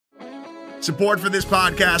Support for this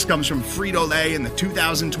podcast comes from Frito-Lay and the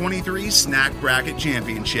 2023 Snack Bracket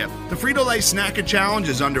Championship. The Frito-Lay Snack Challenge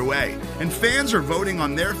is underway, and fans are voting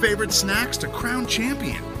on their favorite snacks to crown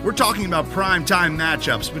champion. We're talking about prime-time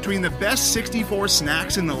matchups between the best 64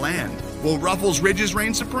 snacks in the land. Will Ruffles Ridges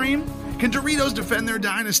reign supreme? Can Doritos defend their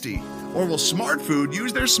dynasty? Or will Smart Food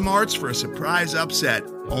use their smarts for a surprise upset?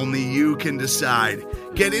 Only you can decide.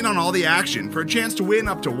 Get in on all the action for a chance to win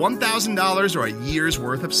up to $1,000 or a year's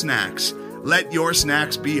worth of snacks. Let your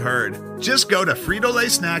snacks be heard. Just go to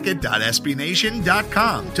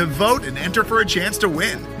fritolaysnacket.sbnation.com to vote and enter for a chance to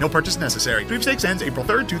win. No purchase necessary. Sweepstakes ends April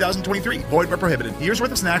 3rd, 2023. Void where prohibited. Year's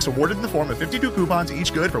worth of snacks awarded in the form of 52 coupons,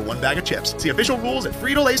 each good for one bag of chips. See official rules at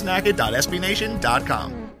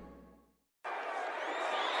fritolaysnacket.sbnation.com.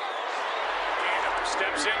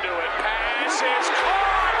 Steps into it. Pass is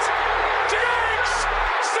caught. Diggs!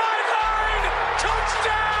 Sideline!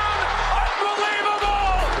 Touchdown!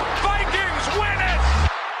 Unbelievable! Vikings win it!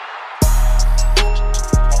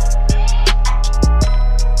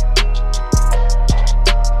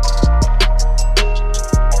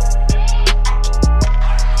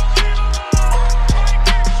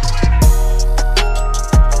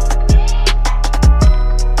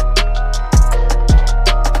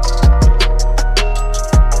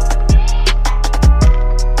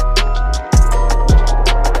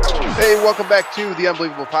 Welcome back to the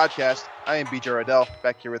Unbelievable Podcast. I am BJ Riddell,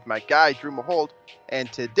 back here with my guy, Drew Mahold, and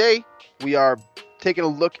today we are taking a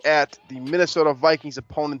look at the Minnesota Vikings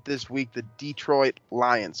opponent this week, the Detroit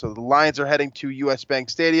Lions. So the Lions are heading to US Bank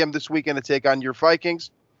Stadium this weekend to take on your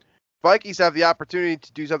Vikings. Vikings have the opportunity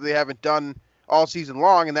to do something they haven't done all season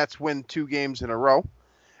long, and that's win 2 games in a row.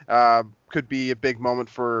 Could be a big moment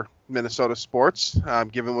for Minnesota sports,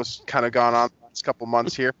 given what's kind of gone on the last couple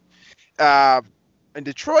months here. And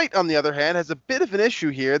Detroit, on the other hand, has a bit of an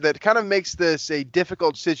issue here that kind of makes this a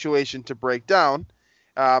difficult situation to break down,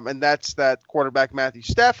 and that's that quarterback Matthew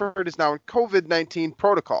Stafford is now in COVID-19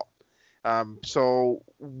 protocol. So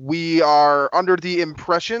we are under the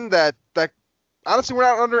impression that honestly we're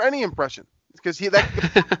not under any impression because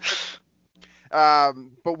but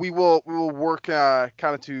we will work kind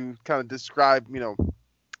of describe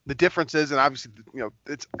the differences, and obviously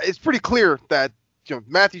it's pretty clear that.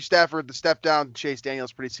 Matthew Stafford, the step down to Chase Daniel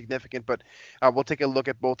is pretty significant, but we'll take a look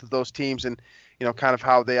at both of those teams and, kind of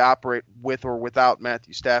how they operate with or without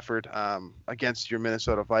Matthew Stafford against your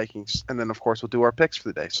Minnesota Vikings. And then, of course, we'll do our picks for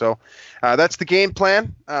the day. So that's the game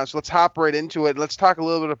plan. So let's hop right into it. Let's talk a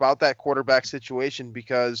little bit about that quarterback situation,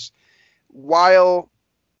 because while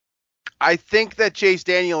I think that Chase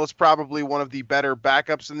Daniel is probably one of the better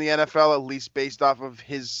backups in the NFL, at least based off of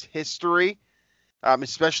his history,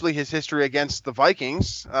 especially his history against the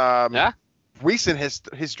Vikings, recent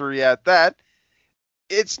history at that.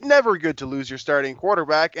 It's never good to lose your starting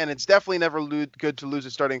quarterback, and it's definitely never good to lose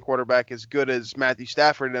a starting quarterback as good as Matthew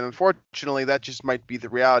Stafford, and unfortunately, that just might be the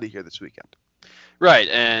reality here this weekend. Right,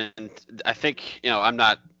 and I think, I'm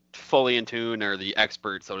not fully in tune or the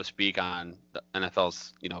expert, so to speak, on the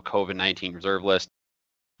NFL's, COVID-19 reserve list,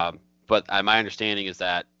 but my understanding is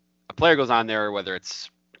that a player goes on there, whether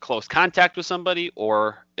it's close contact with somebody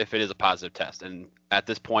or if it is a positive test. And at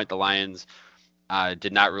this point, the Lions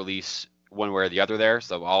did not release one way or the other there.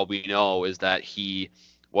 So all we know is that he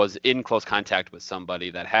was in close contact with somebody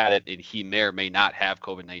that had it, and he may or may not have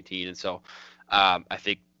COVID-19. And so I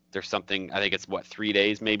think there's something, I think it's 3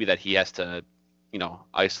 days maybe that he has to,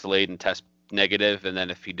 isolate and test negative. And then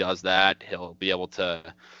if he does that, he'll be able to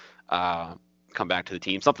come back to the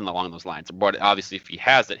team, something along those lines. But obviously, if he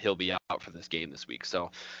has it, he'll be out for this game this week. So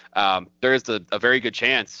there is a very good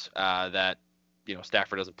chance that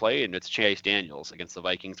Stafford doesn't play, and it's Chase Daniels against the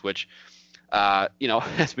Vikings, which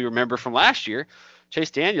as we remember from last year, Chase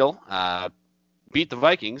Daniel beat the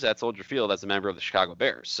Vikings at Soldier Field as a member of the Chicago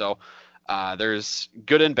Bears. So there's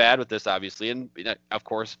good and bad with this, obviously, and of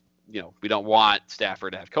course, we don't want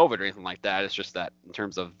Stafford to have COVID or anything like that. It's just that in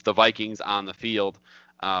terms of the Vikings on the field,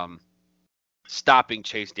 stopping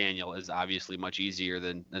Chase Daniel is obviously much easier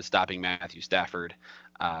than stopping Matthew Stafford.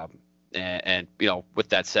 And with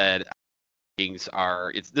that said,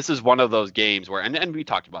 this is one of those games where, and we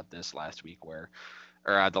talked about this last week or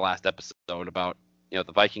the last episode about, the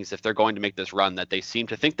Vikings, if they're going to make this run that they seem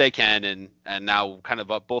to think they can, and now kind of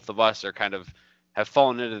both of us are kind of have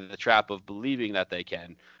fallen into the trap of believing that they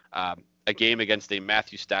can. A game against a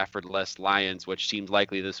Matthew Stafford-less Lions, which seems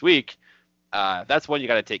likely this week, that's one you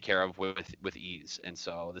got to take care of with ease. And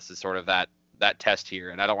so this is sort of that test here.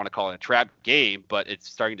 And I don't want to call it a trap game, but it's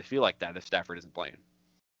starting to feel like that if Stafford isn't playing.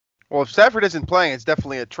 Well, if Stafford isn't playing, it's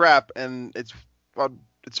definitely a trap. And it's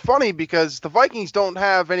it's funny because the Vikings don't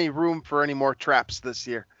have any room for any more traps this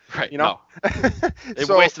year. Right. You know? No. They've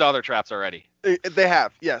wasted all their traps already. They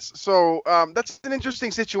have, yes. So that's an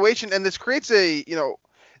interesting situation, and this creates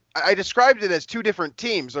I described it as two different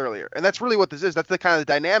teams earlier, and that's really what this is. That's the kind of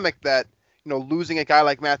dynamic that losing a guy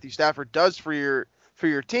like Matthew Stafford does for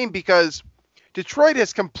your team, because Detroit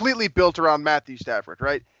is completely built around Matthew Stafford,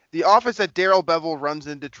 right? The offense that Darrell Bevell runs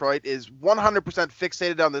in Detroit is 100%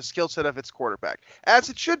 fixated on the skill set of its quarterback, as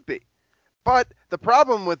it should be. But the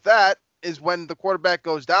problem with that is when the quarterback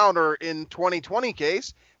goes down, or in 2020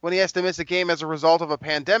 case, when he has to miss a game as a result of a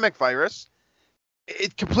pandemic virus,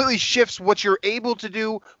 it completely shifts what you're able to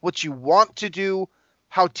do, what you want to do,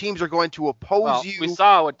 how teams are going to oppose you. We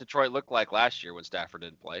saw what Detroit looked like last year when Stafford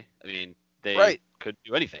didn't play. I mean, they could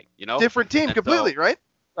do anything, Different team completely, right?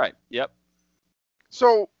 Right, yep.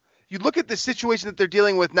 So you look at the situation that they're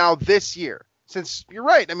dealing with now this year. Since you're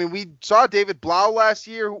right, I mean, we saw David Blau last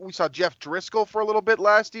year. We saw Jeff Driscoll for a little bit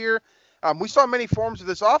last year. We saw many forms of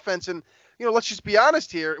this offense, and let's just be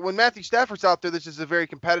honest here. When Matthew Stafford's out there, this is a very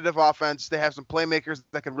competitive offense. They have some playmakers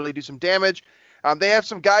that can really do some damage. They have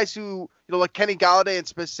some guys who, like Kenny Galladay in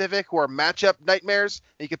specific, who are matchup nightmares.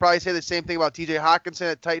 And you could probably say the same thing about T.J. Hockenson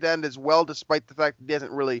at tight end as well, despite the fact that he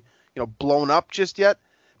hasn't really, blown up just yet.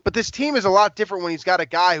 But this team is a lot different when he's got a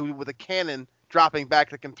guy who, with a cannon dropping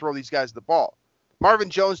back, that can throw these guys the ball. Marvin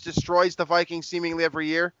Jones destroys the Vikings seemingly every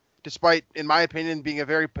year, despite, in my opinion, being a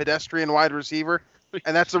very pedestrian wide receiver.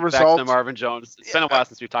 And that's the result. Back to Marvin Jones. It's been a while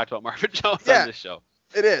since we've talked about Marvin Jones on this show.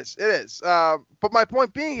 It is. But my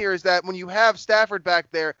point being here is that when you have Stafford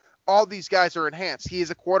back there, all these guys are enhanced. He is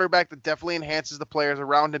a quarterback that definitely enhances the players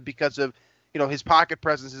around him because of, his pocket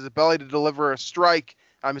presence, his ability to deliver a strike,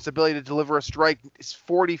 his ability to deliver a strike is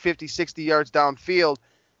 40, 50, 60 yards downfield,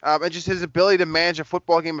 and just his ability to manage a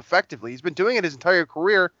football game effectively. He's been doing it his entire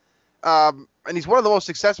career, and he's one of the most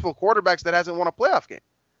successful quarterbacks that hasn't won a playoff game.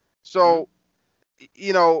 So,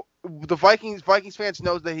 the Vikings fans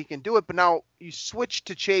knows that he can do it, but now you switch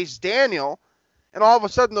to Chase Daniel, and all of a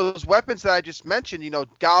sudden those weapons that I just mentioned,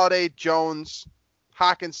 Galladay, Jones,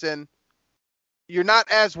 Hockenson, you're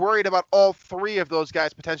not as worried about all three of those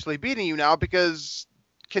guys potentially beating you now, because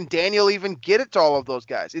can Daniel even get it to all of those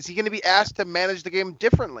guys? Is he going to be asked to manage the game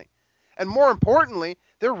differently? And more importantly,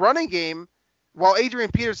 their running game, while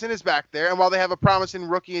Adrian Peterson is back there, and while they have a promising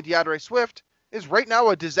rookie in DeAndre Swift, is right now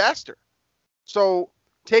a disaster. So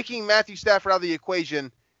taking Matthew Stafford out of the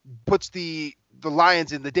equation puts the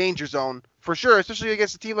Lions in the danger zone for sure, especially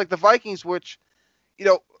against a team like the Vikings, which,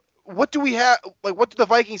 what do we have? Like, what do the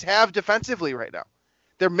Vikings have defensively right now?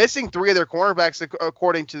 They're missing three of their cornerbacks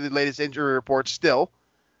according to the latest injury reports still.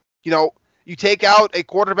 You take out a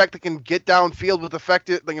quarterback that can get downfield with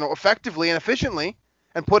effectively and efficiently,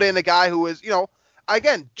 and put in a guy who is,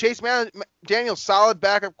 again, Daniel's solid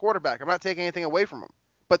backup quarterback. I'm not taking anything away from him,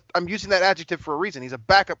 but I'm using that adjective for a reason. He's a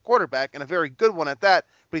backup quarterback, and a very good one at that,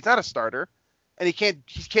 but he's not a starter, and he can't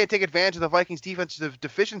take advantage of the Vikings' defensive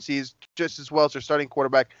deficiencies just as well as their starting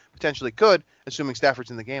quarterback potentially could, assuming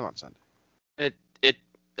Stafford's in the game on Sunday.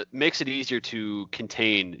 It makes it easier to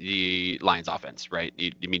contain the Lions offense, right?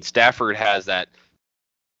 I mean, Stafford has that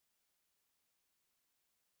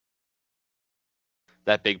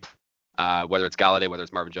big, whether it's Galladay, whether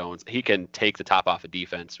it's Marvin Jones, he can take the top off of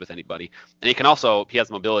defense with anybody. And he has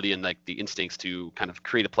mobility and the instincts to kind of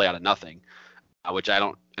create a play out of nothing, which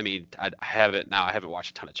I haven't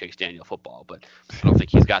watched a ton of Chase Daniel football, but I don't think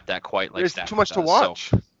he's got that quite like Stafford. There's too much to watch.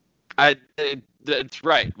 So, it's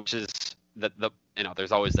right, which is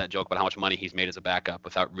there's always that joke about how much money he's made as a backup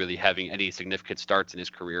without really having any significant starts in his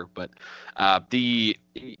career. But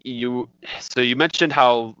you mentioned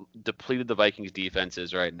how depleted the Vikings defense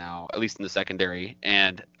is right now, at least in the secondary,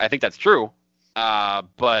 and I think that's true.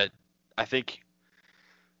 But I think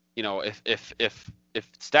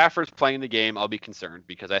if Stafford's playing the game, I'll be concerned,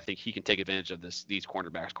 because I think he can take advantage of these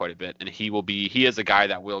cornerbacks quite a bit, and he is a guy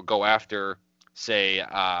that will go after, say,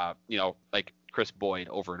 like Chris Boyd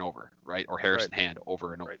over and over, right? Or Harrison Hand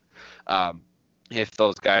over and over. Right. If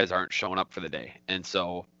those guys aren't showing up for the day. And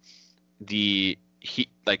so if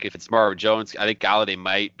it's Marvin Jones, I think Galladay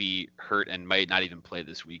might be hurt and might not even play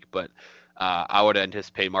this week, but I would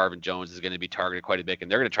anticipate Marvin Jones is going to be targeted quite a bit, and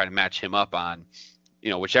they're going to try to match him up on,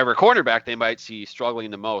 whichever cornerback they might see struggling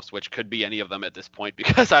the most, which could be any of them at this point,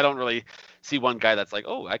 because I don't really see one guy that's like,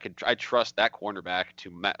 oh, I trust that cornerback to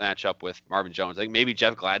match up with Marvin Jones. I think maybe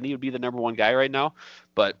Jeff Gladney would be the number one guy right now,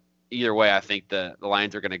 but either way, I think the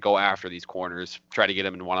Lions are going to go after these corners, try to get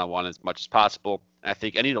them in one-on-one as much as possible. And I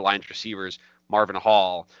think any of the Lions receivers Marvin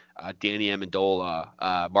Hall, Danny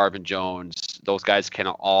Amendola, Marvin Jones. Those guys can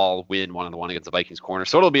all win one-on-one against the Vikings corner.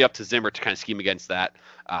 So it'll be up to Zimmer to kind of scheme against that,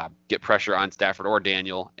 get pressure on Stafford or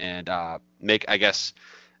Daniel, and make the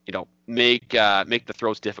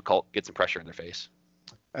throws difficult, get some pressure in their face.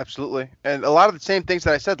 Absolutely. And a lot of the same things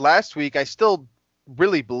that I said last week, I still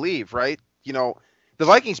really believe, right? The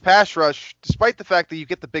Vikings pass rush, despite the fact that you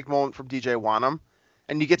get the big moment from DJ Wanham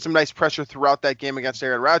and you get some nice pressure throughout that game against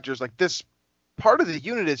Aaron Rodgers, like this part of the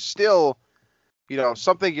unit is still,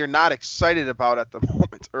 something you're not excited about at the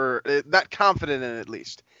moment, or not confident in at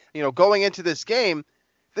least. Going into this game,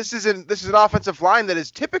 this is an offensive line that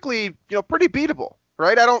is typically, pretty beatable,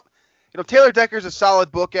 right? Taylor Decker's a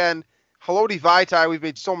solid bookend. Haloti Vaitai, we've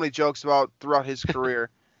made so many jokes about throughout his career.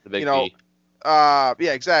 The big B. Yeah,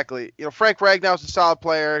 exactly. Frank Ragnow's a solid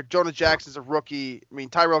player. Jonah Jackson's a rookie. I mean,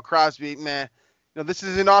 Tyrell Crosby, meh. This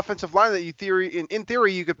is an offensive line that in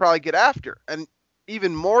theory, you could probably get after. And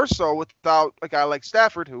even more so without a guy like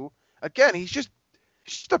Stafford, who, again, he's just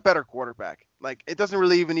a better quarterback. Like, it doesn't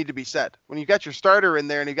really even need to be said. When you got your starter in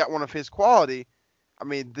there and you got one of his quality, I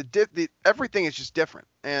mean, everything is just different.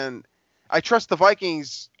 And I trust the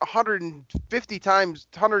Vikings 150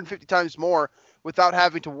 times more without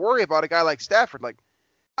having to worry about a guy like Stafford. Like,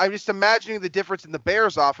 I'm just imagining the difference in the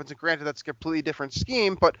Bears offense, and granted that's a completely different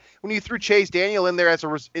scheme, but when you threw Chase Daniel in there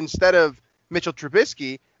instead of Mitchell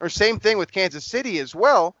Trubisky, or same thing with Kansas City as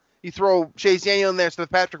well, you throw Chase Daniel in there instead of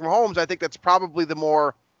Patrick Mahomes, I think that's probably the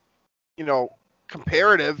more,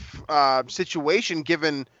 comparative situation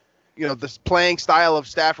given, this playing style of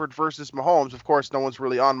Stafford versus Mahomes. Of course, no one's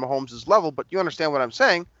really on Mahomes' level, but you understand what I'm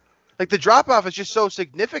saying. Like, the drop-off is just so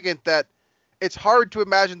significant that it's hard to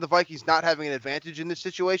imagine the Vikings not having an advantage in this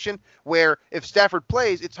situation, where if Stafford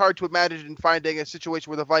plays, it's hard to imagine finding a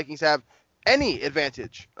situation where the Vikings have any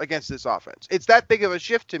advantage against this offense. It's that big of a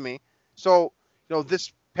shift to me. So,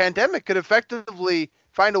 this pandemic could effectively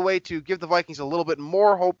find a way to give the Vikings a little bit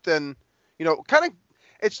more hope than,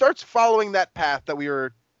 it starts following that path that we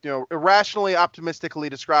were, irrationally optimistically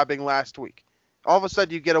describing last week. All of a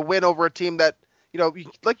sudden you get a win over a team that,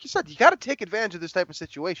 like you said, you got to take advantage of this type of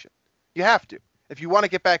situation. You have to. If you want to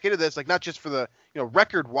get back into this, like, not just for the,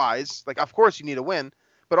 record-wise, like, of course you need a win,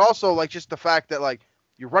 but also, like, just the fact that, like,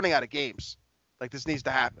 you're running out of games. Like, this needs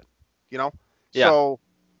to happen, Yeah. So,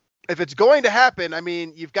 if it's going to happen, I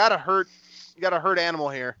mean, you got a hurt animal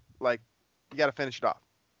here. Like, you got to finish it off.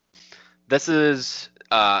 This is,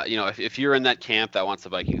 if you're in that camp that wants the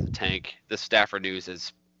Vikings to tank, this Stafford news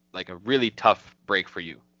is, like, a really tough break for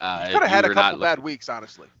you. You could have had a couple bad weeks,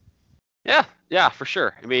 honestly. Yeah, for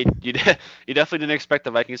sure. I mean, you definitely didn't expect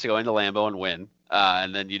the Vikings to go into Lambeau and win,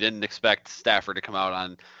 and then you didn't expect Stafford to come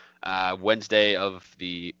out on Wednesday of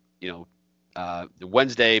the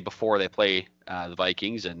Wednesday before they play the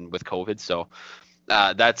Vikings and with COVID. So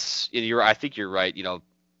that's I think you're right.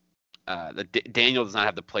 Daniel does not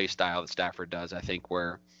have the play style that Stafford does. I think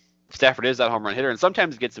where Stafford is that home run hitter, and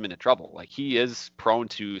sometimes gets him into trouble. Like, he is prone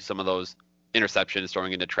to some of those interceptions,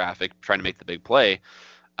 throwing into traffic, trying to make the big play.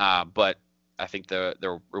 But I think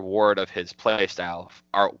the reward of his play style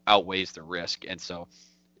outweighs the risk. And so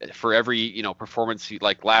for every, performance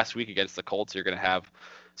like last week against the Colts, you're going to have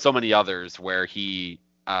so many others where he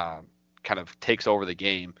kind of takes over the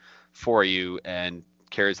game for you and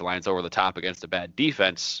carries the Lions over the top against a bad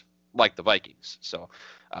defense like the Vikings. So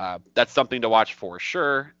that's something to watch for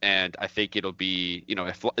sure. And I think it'll be,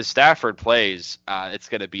 if Stafford plays, it's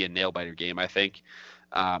going to be a nail-biter game, I think.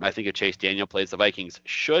 I think if Chase Daniel plays, the Vikings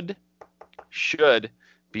should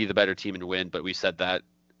be the better team and win, but we said that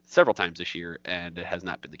several times this year, and it has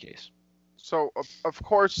not been the case. So, of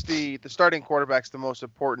course, the starting quarterback's the most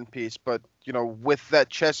important piece, but, with that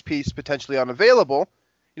chess piece potentially unavailable,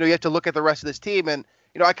 you have to look at the rest of this team. And,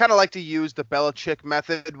 I kind of like to use the Belichick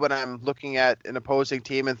method when I'm looking at an opposing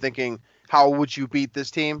team and thinking, how would you beat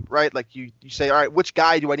this team, right? Like, you say, all right, which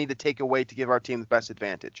guy do I need to take away to give our team the best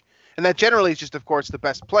advantage? And that generally is just, of course, the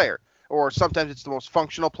best player. Or sometimes it's the most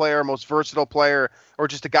functional player, most versatile player, or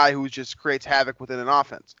just a guy who just creates havoc within an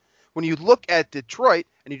offense. When you look at Detroit,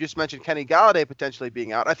 and you just mentioned Kenny Golladay potentially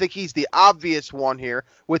being out, I think he's the obvious one here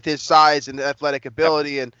with his size and athletic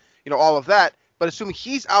ability and, all of that. But assuming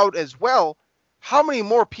he's out as well, how many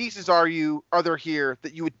more pieces are there here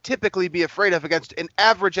that you would typically be afraid of against an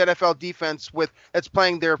average NFL defense that's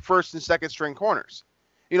playing their first and second string corners?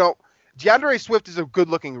 DeAndre Swift is a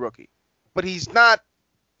good-looking rookie, but he's not,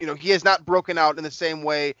 he has not broken out in the same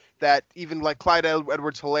way that even like Clyde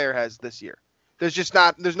Edwards-Helaire has this year.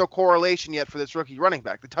 There's no correlation yet for this rookie running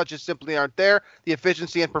back. The touches simply aren't there. The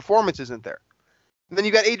efficiency and performance isn't there. And then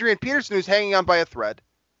you got Adrian Peterson, who's hanging on by a thread.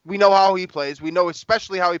 We know how he plays. We know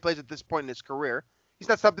especially how he plays at this point in his career. He's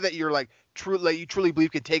not something that you're like you truly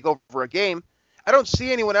believe could take over a game. I don't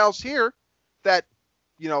see anyone else here that,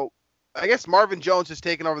 I guess Marvin Jones has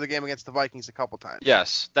taken over the game against the Vikings a couple times.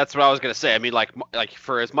 Yes, that's what I was gonna say. I mean, like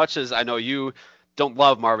for as much as I know you don't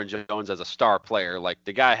love Marvin Jones as a star player, like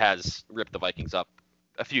the guy has ripped the Vikings up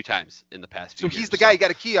a few times in the past few years. So he's the guy you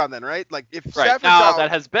got a key on then, right? Like if right Stafford's now out,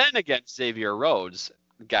 that has been against Xavier Rhodes.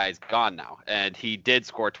 The guy's gone now, and he did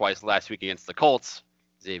score twice last week against the Colts.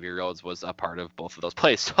 Xavier Rhodes was a part of both of those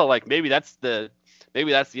plays, so like maybe that's the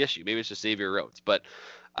issue. Maybe it's just Xavier Rhodes, but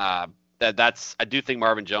I do think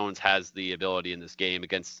Marvin Jones has the ability in this game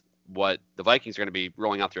against what the Vikings are going to be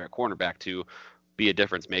rolling out there at cornerback to be a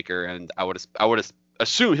difference maker, and I would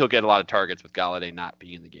assume he'll get a lot of targets with Galladay not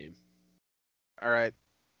being in the game. All right.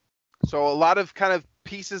 So a lot of kind of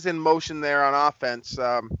pieces in motion there on offense,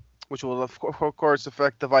 which will of course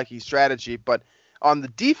affect the Vikings strategy. But on the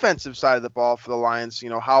defensive side of the ball for the Lions,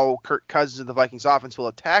 how Kirk Cousins and the Vikings offense will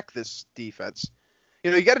attack this defense.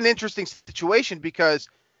 You got an interesting situation because,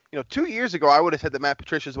 2 years ago, I would have said that Matt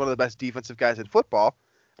Patricia is one of the best defensive guys in football.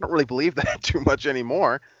 I don't really believe that too much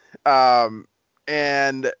anymore.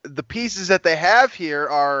 And the pieces that they have here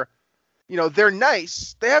are, they're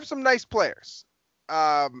nice. They have some nice players.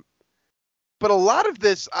 But a lot of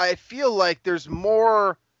this, I feel like there's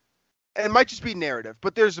more, and it might just be narrative,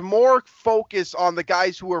 but there's more focus on the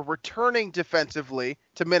guys who are returning defensively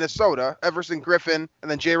to Minnesota, Everson Griffin,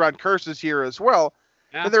 and then Jaron Kearse is here as well,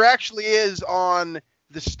 than there actually is on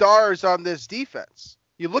the stars on this defense.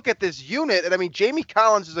 You look at this unit, and I mean, Jamie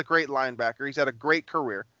Collins is a great linebacker. He's had a great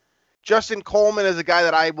career. Justin Coleman is a guy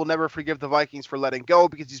that I will never forgive the Vikings for letting go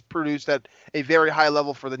because he's produced at a very high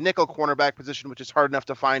level for the nickel cornerback position, which is hard enough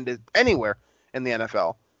to find anywhere in the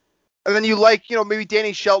NFL. And then maybe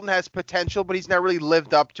Danny Shelton has potential, but he's not really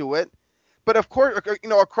lived up to it. But of course,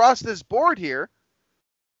 across this board here,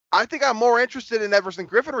 I think I'm more interested in Everson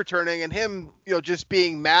Griffin returning and him, just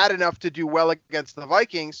being mad enough to do well against the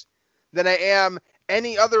Vikings than I am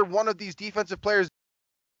any other one of these defensive players.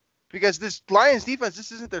 Because this Lions defense,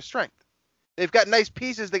 this isn't their strength. They've got nice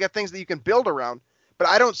pieces. They got things that you can build around. But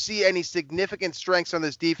I don't see any significant strengths on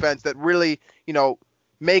this defense that really,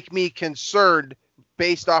 make me concerned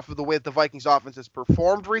based off of the way that the Vikings offense has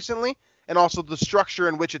performed recently and also the structure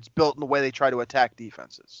in which it's built and the way they try to attack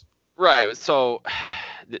defenses. Right. So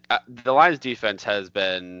the Lions defense has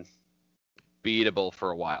been beatable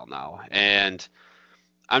for a while now. And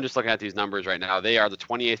I'm just looking at these numbers right now. They are the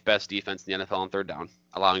 28th best defense in the NFL on third down,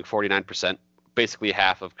 allowing 49%, basically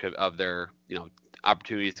half of their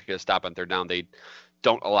opportunities to get a stop on third down. They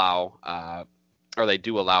don't allow, or they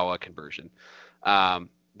do allow a conversion.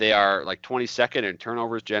 They are like 22nd in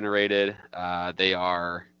turnovers generated. They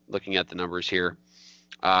are looking at the numbers here.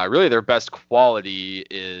 Really, their best quality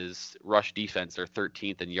is rush defense. They're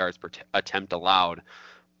 13th in yards per attempt allowed.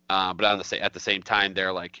 But at the same time,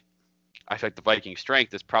 they're like, I think the Viking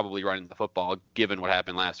strength is probably running the football, given what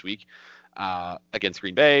happened last week against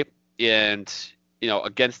Green Bay. And,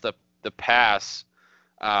 against the pass,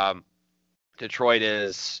 Detroit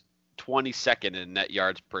is 22nd in net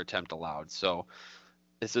yards per attempt allowed. So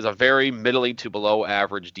this is a very middling to below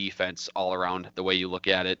average defense all around the way you look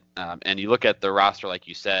at it. And you look at the roster, like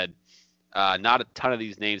you said, not a ton of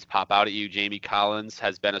these names pop out at you. Jamie Collins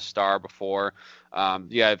has been a star before.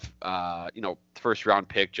 You have, first round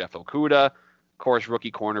pick Jeff Okudah. Of course,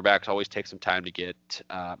 rookie cornerbacks always take some time to get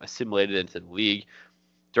assimilated into the league.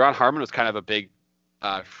 Deron Harmon was kind of a big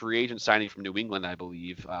free agent signing from New England, I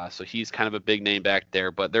believe. So he's kind of a big name back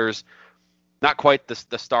there, but there's not quite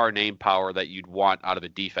the star name power that you'd want out of a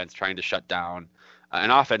defense trying to shut down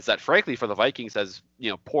an offense that, frankly, for the Vikings, as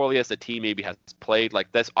poorly as the team maybe has played,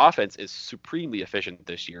 like this offense is supremely efficient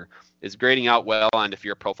this year. Is grading out well, and if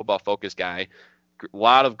you're a Pro Football Focus guy, a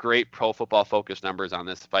lot of great Pro Football Focus numbers on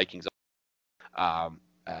this Vikings.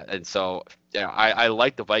 And so, I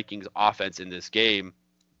like the Vikings offense in this game.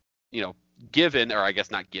 Given, or I guess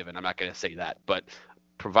not given, I'm not going to say that, but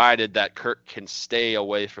provided that Kirk can stay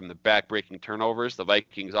away from the back-breaking turnovers, the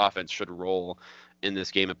Vikings offense should roll in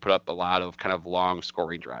this game and put up a lot of kind of long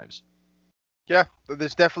scoring drives. Yeah,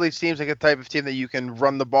 this definitely seems like a type of team that you can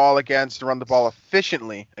run the ball against and run the ball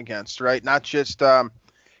efficiently against, right? Not just, put up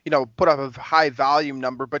a high volume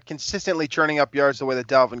number, but consistently churning up yards the way that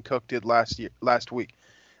Dalvin Cook did last week.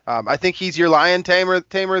 I think he's your Lion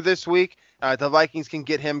Tamer this week. The Vikings can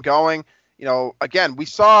get him going. Again, we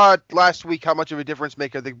saw last week how much of a difference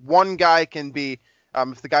maker the one guy can be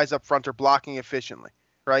if the guys up front are blocking efficiently,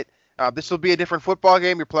 right? This will be a different football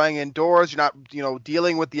game. You're playing indoors. You're not,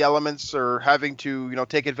 dealing with the elements or having to,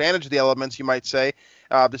 take advantage of the elements, you might say,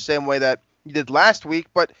 the same way that, you did last week,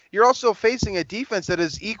 but you're also facing a defense that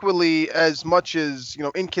is equally as much as,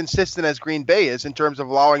 inconsistent as Green Bay is in terms of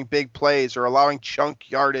allowing big plays or allowing chunk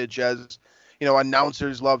yardage, as,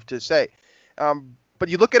 announcers love to say. But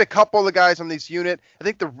you look at a couple of the guys on this unit. I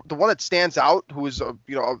think the one that stands out, who is a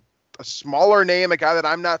smaller name, a guy that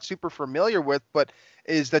I'm not super familiar with, but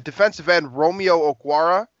is the defensive end Romeo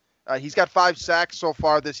Okwara. He's got 5 sacks so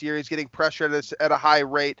far this year. He's getting pressure at a high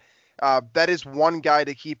rate. That is one guy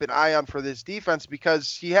to keep an eye on for this defense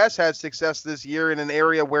because he has had success this year in an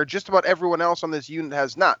area where just about everyone else on this unit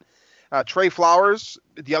has not. Trey Flowers,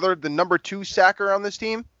 the number 2 sacker on this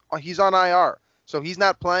team, he's on IR. So he's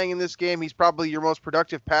not playing in this game. He's probably your most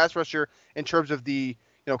productive pass rusher in terms of the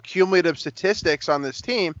cumulative statistics on this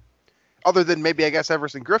team, other than maybe, I guess,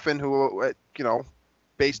 Everson Griffin, who,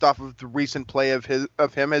 based off of the recent play of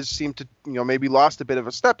him, has seemed to, maybe lost a bit of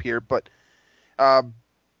a step here. But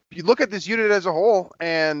you look at this unit as a whole,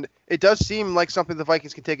 and it does seem like something the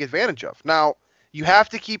Vikings can take advantage of. Now, you have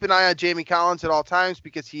to keep an eye on Jamie Collins at all times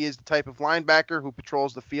because he is the type of linebacker who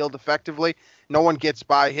patrols the field effectively. No one gets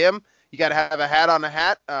by him. You got to have a hat on a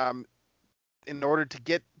hat in order to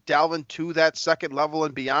get Dalvin to that second level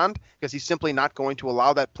and beyond, because he's simply not going to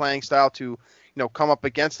allow that playing style to, come up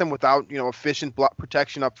against him without, efficient block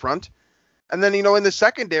protection up front. And then, in the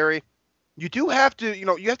secondary, you do have to,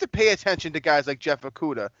 you have to pay attention to guys like Jeff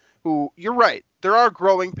Okudah, who, you're right, there are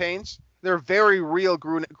growing pains. There are very real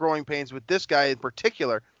growing pains with this guy in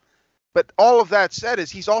particular. But all of that said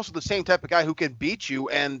is he's also the same type of guy who can beat you,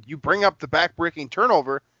 and you bring up the back-breaking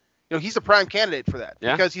turnover, he's a prime candidate for that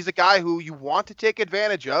because he's a guy who you want to take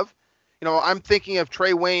advantage of. I'm thinking of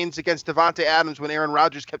Trey Waynes against Devontae Adams when Aaron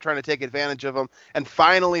Rodgers kept trying to take advantage of him. And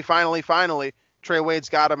finally, Trey Waynes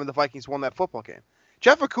got him and the Vikings won that football game.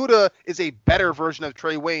 Jeff Okudah is a better version of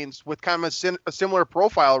Trey Waynes with kind of a similar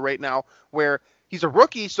profile right now where he's a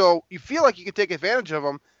rookie, so you feel like you could take advantage of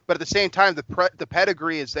him, but at the same time, the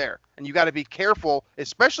pedigree is there. And you got to be careful,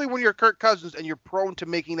 especially when you're Kirk Cousins and you're prone to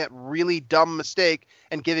making that really dumb mistake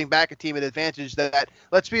and giving back a team an advantage that,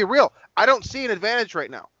 let's be real, I don't see an advantage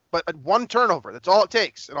right now. But one turnover, that's all it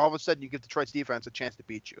takes. And all of a sudden, you give Detroit's defense a chance to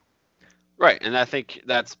beat you. Right, and I think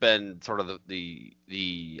that's been sort of the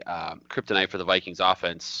kryptonite for the Vikings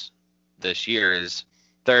offense this year is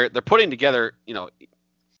they're putting together,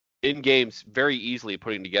 in games very easily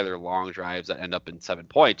putting together long drives that end up in 7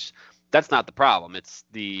 points. That's not the problem. It's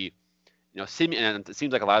the, and it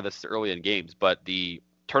seems like a lot of this is early in games, but the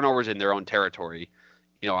turnovers in their own territory,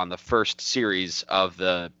 on the first series of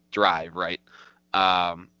the drive, right?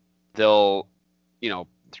 They'll,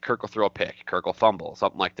 Kirk will throw a pick, Kirk will fumble,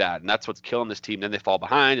 something like that. And that's what's killing this team. Then they fall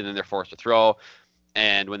behind and then they're forced to throw.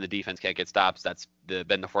 And when the defense can't get stops, that's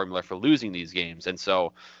been the formula for losing these games. And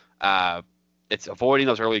so it's avoiding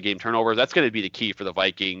those early game turnovers. That's going to be the key for the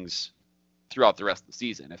Vikings throughout the rest of the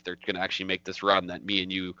season. If they're going to actually make this run that me and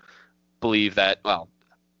you believe that,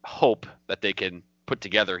 hope that they can put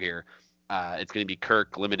together here, it's going to be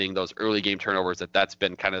Kirk limiting those early game turnovers. That's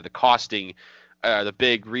been kind of the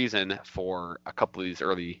big reason for a couple of these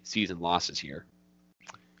early season losses here.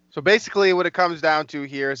 So basically what it comes down to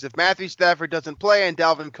here is if Matthew Stafford doesn't play and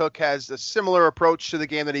Dalvin Cook has a similar approach to the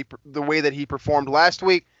game the way that he performed last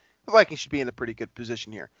week, the Vikings should be in a pretty good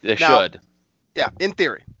position here. They should. Yeah, in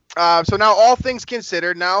theory. So now all things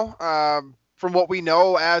considered from what we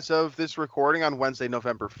know as of this recording on Wednesday,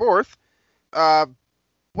 November 4th,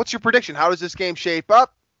 what's your prediction? How does this game shape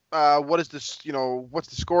up? What is this, what's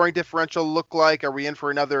the scoring differential look like? Are we in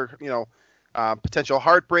for another, potential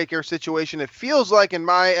heartbreaker situation? It feels like, in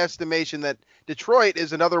my estimation, that Detroit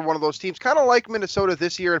is another one of those teams, kind of like Minnesota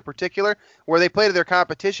this year in particular, where they play to their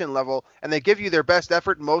competition level and they give you their best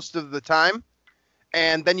effort most of the time.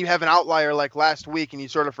 And then you have an outlier like last week and you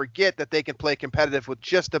sort of forget that they can play competitive with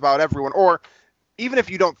just about everyone. Or even if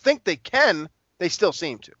you don't think they can, they still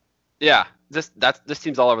seem to. Yeah, this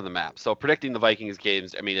team's all over the map. So predicting the Vikings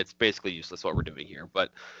games, it's basically useless what we're doing here.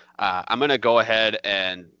 But I'm going to go ahead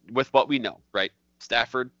and with what we know, right?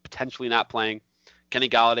 Stafford potentially not playing, Kenny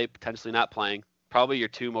Golladay potentially not playing. Probably your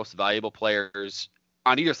 2 most valuable players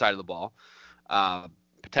on either side of the ball,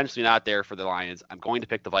 potentially not there for the Lions. I'm going to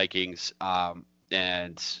pick the Vikings,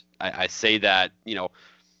 and I say that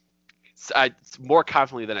more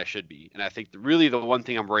confidently than I should be. And I think really the one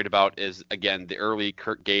thing I'm worried about is, again, the early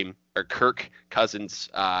Kirk Cousins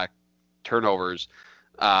turnovers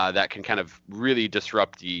that can kind of really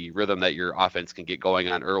disrupt the rhythm that your offense can get going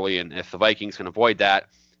on early. And if the Vikings can avoid that,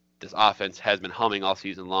 this offense has been humming all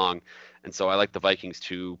season long. And so I like the Vikings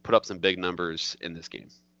to put up some big numbers in this game.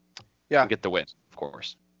 Yeah. And get the win, of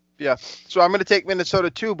course. Yeah. So I'm going to take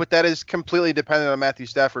Minnesota too, but that is completely dependent on Matthew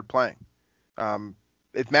Stafford playing.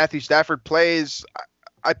 if Matthew Stafford plays,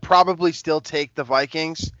 I probably still take the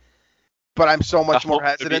Vikings, but I'm so much more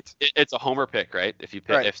hesitant. It's a homer pick, right? If you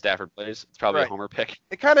pick, Right. if Stafford plays, it's probably a homer pick.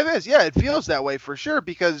 It kind of is. Yeah, it feels that way for sure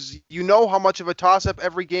because you know how much of a toss-up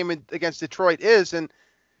every game against Detroit is, and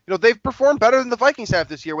they've performed better than the Vikings have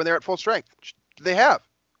this year when they're at full strength. They have.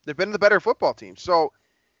 They've been the better football team. So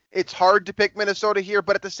it's hard to pick Minnesota here,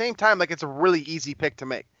 but at the same time, like, it's a really easy pick to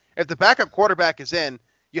make. If the backup quarterback is in,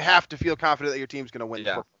 you have to feel confident that your team's going to win the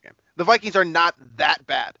football game. The Vikings are not that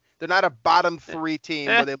bad. They're not a bottom 3 team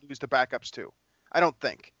where they lose to backups too. I don't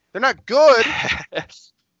think. They're not good, but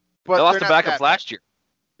they lost to backups last year.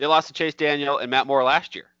 They lost to Chase Daniel and Matt Moore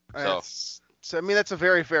last year. So I mean, that's a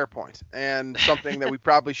very fair point and something that we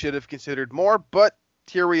probably should have considered more, but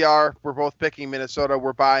here we are. We're both picking Minnesota.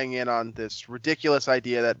 We're buying in on this ridiculous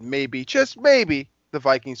idea that maybe, just maybe, the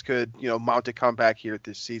Vikings could, mount a comeback here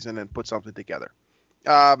this season and put something together.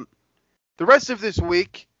 The rest of this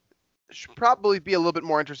week should probably be a little bit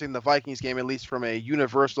more interesting than the Vikings game, at least from a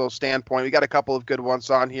universal standpoint. We got a couple of good ones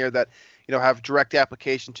on here that, have direct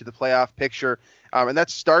application to the playoff picture. And that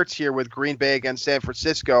starts here with Green Bay against San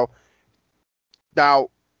Francisco. Now,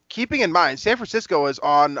 keeping in mind, San Francisco is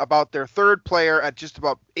on about their third player at just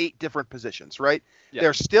about 8 different positions, right? Yeah.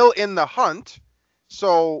 They're still in the hunt.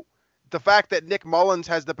 So the fact that Nick Mullins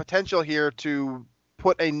has the potential here to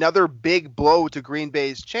put another big blow to Green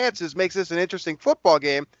Bay's chances makes this an interesting football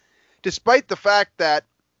game, despite the fact that,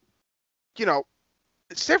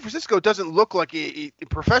 San Francisco doesn't look like a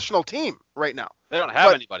professional team right now. They don't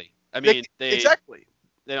have anybody. I mean, exactly.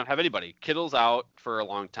 They don't have anybody. Kittle's out for a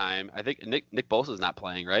long time. I think Nick Bosa's not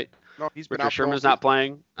playing, right? No, he's been Richard out. Sherman's not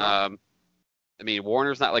playing. No. I mean,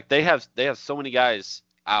 Warner's not. Like, they have so many guys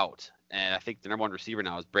out, and I think the number 1 receiver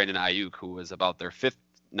now is Brandon Ayuk, who was about their 5th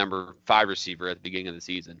number 5 receiver at the beginning of the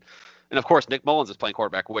season. And of course, Nick Mullins is playing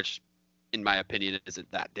quarterback, which, in my opinion,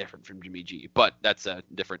 isn't that different from Jimmy G. But that's a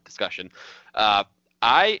different discussion.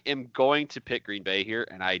 I am going to pick Green Bay here,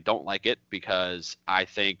 and I don't like it because I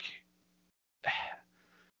think,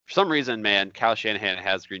 for some reason, man, Kyle Shanahan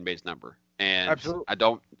has Green Bay's number, and absolutely.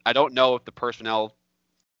 I don't know if the personnel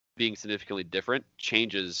being significantly different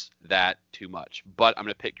changes that too much. But I'm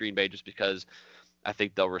going to pick Green Bay just because I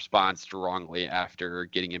think they'll respond strongly after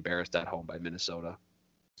getting embarrassed at home by Minnesota.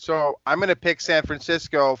 So I'm going to pick San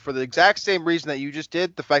Francisco for the exact same reason that you just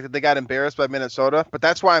did, the fact that they got embarrassed by Minnesota. But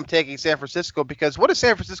that's why I'm taking San Francisco, because what does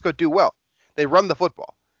San Francisco do well? They run the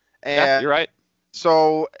football. And yeah, you're right.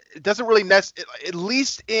 So it doesn't really at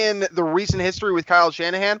least in the recent history with Kyle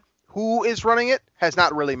Shanahan, who is running it has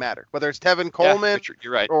not really mattered, whether it's Tevin Coleman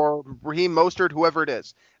you're right. or Raheem Mostert, whoever it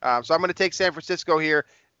is. So I'm going to take San Francisco here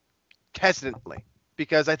hesitantly,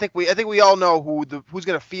 because I think we all know who's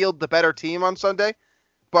going to field the better team on Sunday.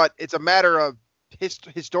 But it's a matter of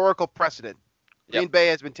historical precedent. Green Bay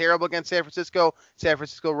has been terrible against San Francisco. San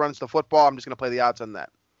Francisco runs the football. I'm just going to play the odds on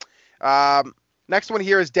that. Next one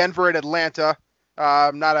here is Denver at Atlanta.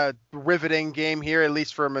 Not a riveting game here, at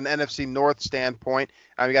least from an NFC North standpoint.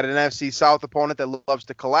 You got an NFC South opponent that loves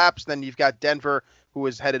to collapse. Then you've got Denver, who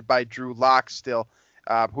is headed by Drew Lock still.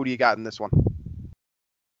 Who do you got in this one?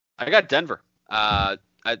 I got Denver.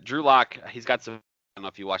 Drew Lock, he's got some. I don't know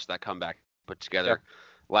if you watched that comeback put together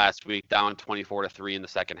last week, down 24-3 in the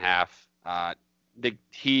second half.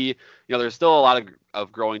 There's still a lot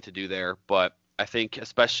of growing to do there, but I think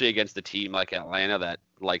especially against a team like Atlanta that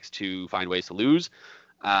likes to find ways to lose,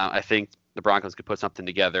 I think the Broncos could put something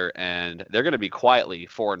together, and they're going to be quietly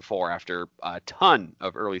 4-4 after a ton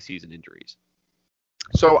of early season injuries.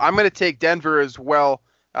 So I'm going to take Denver as well.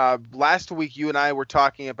 Last week, you and I were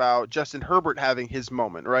talking about Justin Herbert having his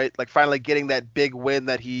moment, right? Like finally getting that big win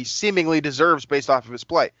that he seemingly deserves based off of his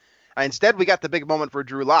play. Instead, we got the big moment for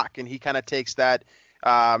Drew Lock, and he kind of takes that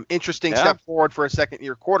interesting step forward for a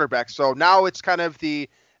second-year quarterback. So now it's kind of the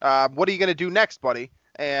what are you going to do next, buddy?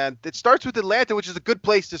 And it starts with Atlanta, which is a good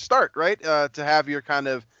place to start, right? To have your kind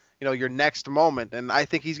of, your next moment. And I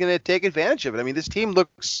think he's going to take advantage of it. I mean, this team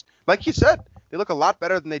looks, like you said, they look a lot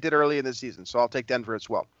better than they did early in the season. So I'll take Denver as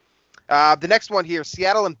well. The next one here,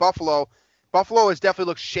 Seattle and Buffalo. Buffalo has definitely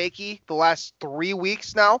looked shaky the last 3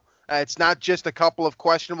 weeks now. It's not just a couple of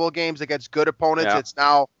questionable games against good opponents. Yeah. It's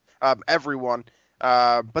now everyone.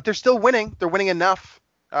 But they're still winning. They're winning enough.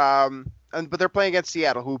 But they're playing against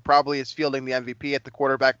Seattle, who probably is fielding the MVP at the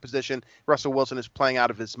quarterback position. Russell Wilson is playing out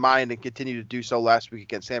of his mind and continued to do so last week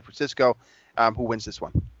against San Francisco. Who wins this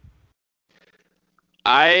one?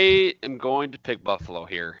 I am going to pick Buffalo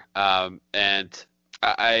here. And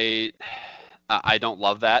I don't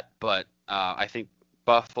love that, but I think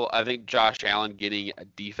Josh Allen getting a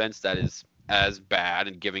defense that is as bad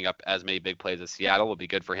and giving up as many big plays as Seattle will be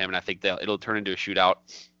good for him, and I think it'll turn into a shootout.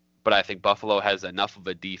 But I think Buffalo has enough of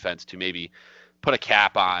a defense to maybe put a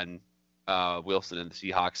cap on Wilson and the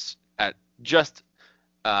Seahawks at just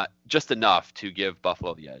enough to give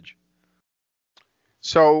Buffalo the edge.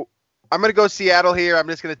 So I'm going to go Seattle here. I'm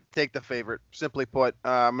just going to take the favorite. Simply put,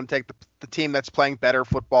 I'm going to take the team that's playing better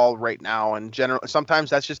football right now. And sometimes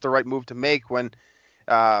that's just the right move to make when,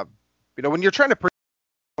 when you're trying to predict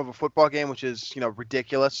of a football game, which is,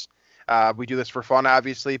 ridiculous. We do this for fun,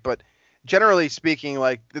 obviously, but generally speaking,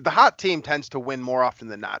 like the hot team tends to win more often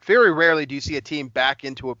than not. Very rarely do you see a team back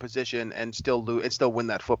into a position and still win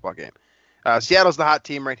that football game. Seattle's the hot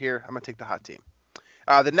team right here. I'm going to take the hot team.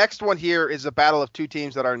 The next one here is a battle of two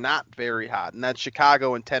teams that are not very hot, and that's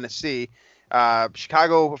Chicago and Tennessee.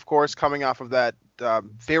 Chicago, of course, coming off of that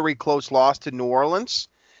very close loss to New Orleans.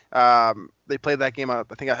 They played that game, I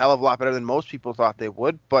think, a hell of a lot better than most people thought they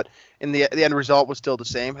would, but in the end result was still the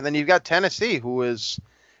same. And then you've got Tennessee, who is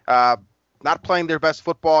not playing their best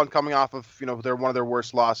football and coming off of, they're one of their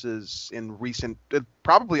worst losses in recent,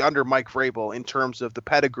 probably under Mike Vrabel in terms of the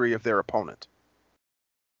pedigree of their opponent.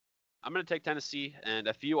 I'm going to take Tennessee, and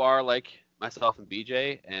if you are like myself and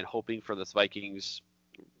BJ and hoping for this Vikings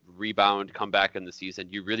rebound comeback in the season,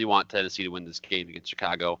 you really want Tennessee to win this game against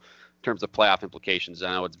Chicago in terms of playoff implications.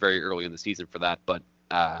 I know it's very early in the season for that, but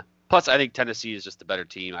plus I think Tennessee is just a better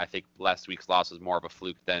team. I think last week's loss was more of a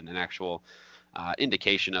fluke than an actual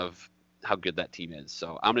indication of how good that team is.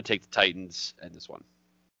 So I'm going to take the Titans in this one.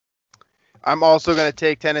 I'm also going to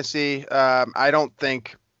take Tennessee. I don't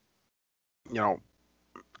think,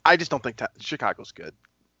 I just don't think Chicago's good.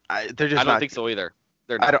 I don't think so either.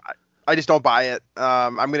 I just don't buy it.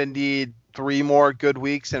 I'm going to need 3 more good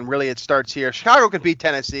weeks, and really it starts here. Chicago can beat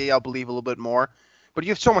Tennessee, I'll believe a little bit more. But you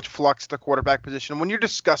have so much flux at the quarterback position. When you're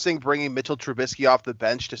discussing bringing Mitchell Trubisky off the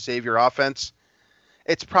bench to save your offense,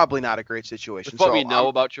 it's probably not a great situation. With what we know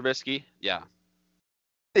about Trubisky, yeah.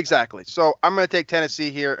 Exactly. So I'm going to take Tennessee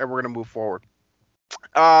here, and we're going to move forward.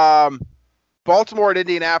 Baltimore and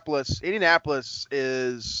Indianapolis. Indianapolis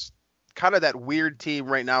is kind of that weird team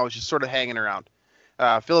right now. Is just sort of hanging around.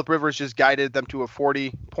 Phillip Rivers just guided them to a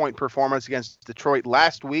 40-point performance against Detroit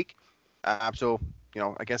last week. So,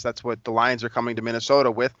 I guess that's what the Lions are coming to Minnesota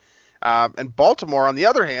with. And Baltimore, on the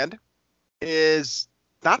other hand, is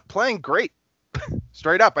not playing great.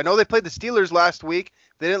 Straight up. I know they played the Steelers last week.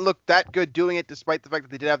 They didn't look that good doing it, despite the fact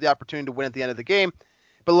that they did have the opportunity to win at the end of the game.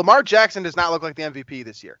 But Lamar Jackson does not look like the MVP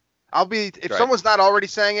this year. If someone's not already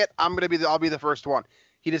saying it, I'll be the first one.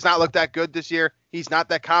 He does not look that good this year. He's not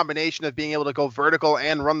that combination of being able to go vertical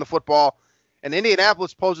and run the football. And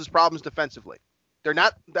Indianapolis poses problems defensively. They're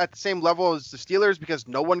not at the same level as the Steelers because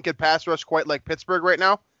no one can pass rush quite like Pittsburgh right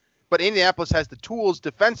now. But Indianapolis has the tools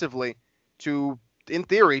defensively to, in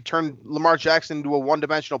theory, turn Lamar Jackson into a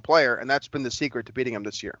one-dimensional player, and that's been the secret to beating him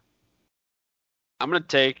this year. I'm going to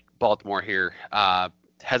take Baltimore here.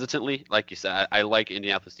 Hesitantly, like you said, I like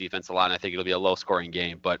Indianapolis defense a lot, and I think it'll be a low-scoring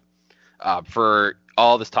game. But for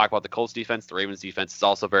all this talk about the Colts defense, the Ravens defense is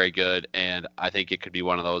also very good, and I think it could be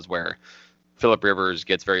one of those where Phillip Rivers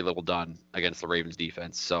gets very little done against the Ravens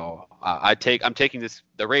defense. So I'm taking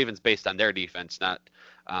the Ravens based on their defense, not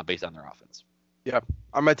based on their offense. Yeah,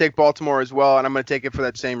 I'm going to take Baltimore as well, and I'm going to take it for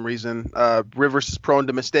that same reason. Rivers is prone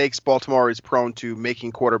to mistakes. Baltimore is prone to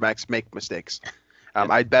making quarterbacks make mistakes.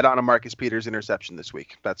 I'd bet on a Marcus Peters interception this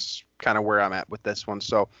week. That's kind of where I'm at with this one.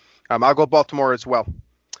 So I'll go Baltimore as well.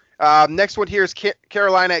 Next one here is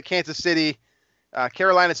Carolina at Kansas City.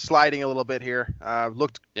 Carolina's sliding a little bit here.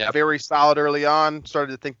 Looked very solid early on.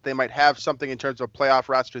 Started to think they might have something in terms of a playoff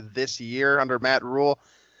roster this year under Matt Rule.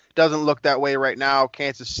 Doesn't look that way right now.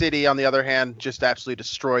 Kansas City, on the other hand, just absolutely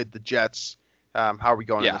destroyed the Jets. How are we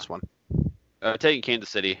going on this one? Taking Kansas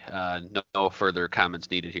City. No further comments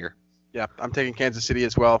needed here. Yeah, I'm taking Kansas City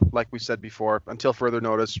as well. Like we said before, until further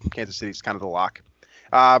notice, Kansas City's kind of the lock.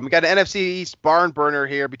 We got an NFC East barn burner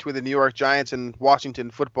here between the New York Giants and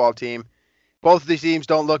Washington football team. Both of these teams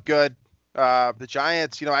don't look good. The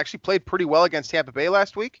Giants, actually played pretty well against Tampa Bay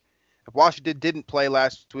last week. Washington didn't play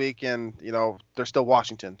last week, and, they're still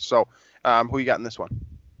Washington. So who you got in this one?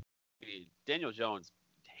 Daniel Jones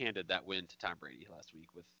handed that win to Tom Brady last week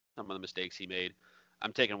with some of the mistakes he made.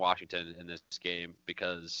 I'm taking Washington in this game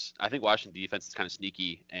because I think Washington defense is kind of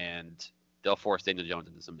sneaky, and they'll force Daniel Jones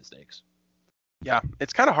into some mistakes. Yeah,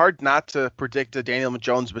 it's kind of hard not to predict a Daniel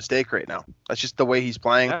Jones mistake right now. That's just the way he's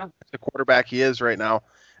playing. Yeah. The quarterback he is right now.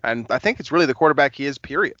 And I think it's really the quarterback he is,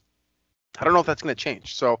 period. I don't know if that's going to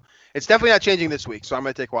change. So it's definitely not changing this week. So I'm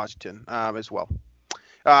going to take Washington as well.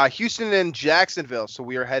 Houston and Jacksonville. So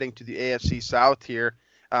we are heading to the AFC South here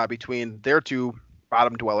between their two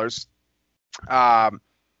bottom dwellers. Gardner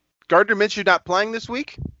Minshew not playing this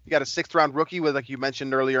week. You got a 6th-round rookie with, like you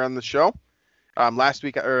mentioned earlier on the show. Last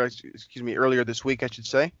week, or excuse me, earlier this week, I should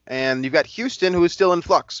say. And you've got Houston, who is still in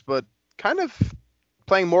flux, but kind of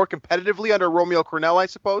playing more competitively under Romeo Crennel, I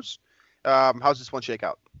suppose. How's this one shake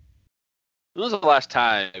out? When was the last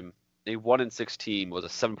time a 1-6 team was a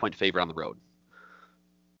 7-point favorite on the road?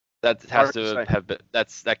 That has to have been,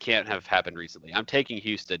 that can't have happened recently. I'm taking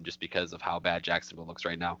Houston just because of how bad Jacksonville looks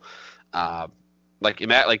right now.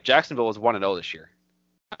 Like Jacksonville was 1-0 this year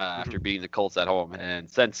after beating the Colts at home, and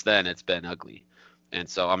since then it's been ugly. And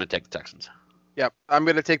so I'm going to take the Texans. Yep, I'm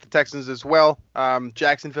going to take the Texans as well.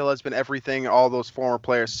 Jacksonville has been everything all those former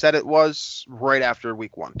players said it was right after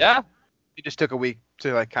week 1. Yeah. It just took a week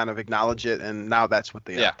to like kind of acknowledge it, and now that's what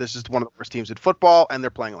they are. Yeah. This is one of the worst teams in football, and they're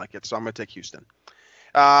playing like it, so I'm going to take Houston.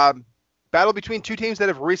 Battle between two teams that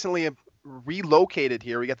have recently relocated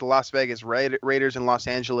here. We got the Las Vegas Raiders and Los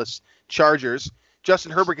Angeles Chargers.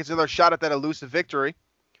 Justin Herbert gets another shot at that elusive victory.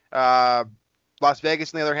 Las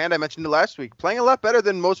Vegas, on the other hand, I mentioned it last week, playing a lot better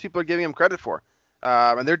than most people are giving him credit for.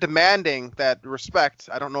 And they're demanding that respect.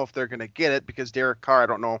 I don't know if they're going to get it because Derek Carr, I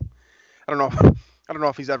don't know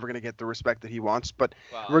if he's ever going to get the respect that he wants. But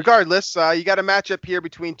regardless, you got a matchup here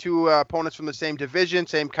between two opponents from the same division,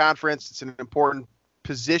 same conference. It's an important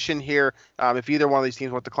position here. If either one of these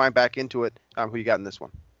teams want to climb back into it, who you got in this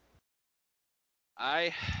one?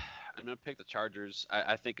 I'm going to pick the Chargers.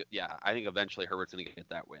 I think eventually Herbert's going to get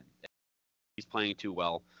that win. He's playing too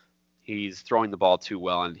well. He's throwing the ball too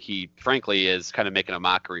well, and he, frankly, is kind of making a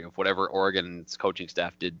mockery of whatever Oregon's coaching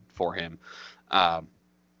staff did for him.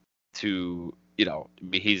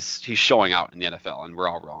 He's showing out in the NFL, and we're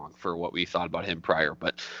all wrong for what we thought about him prior.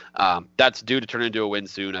 But that's due to turn into a win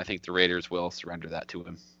soon. I think the Raiders will surrender that to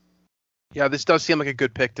him. Yeah, this does seem like a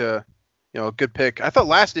good pick a good pick. I thought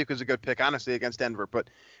last week was a good pick, honestly, against Denver. But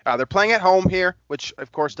they're playing at home here, which,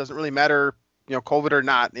 of course, doesn't really matter, COVID or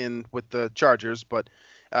not, with the Chargers. But,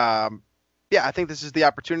 I think this is the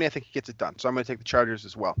opportunity. I think he gets it done. So I'm going to take the Chargers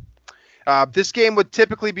as well. This game would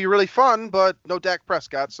typically be really fun, but no Dak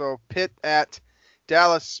Prescott. So Pitt at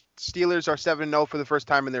Dallas. Steelers are 7-0 for the first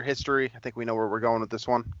time in their history. I think we know where we're going with this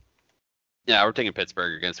one. Yeah, we're taking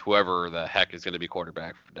Pittsburgh against whoever the heck is going to be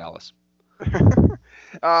quarterback for Dallas.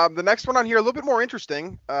 The next one on here, a little bit more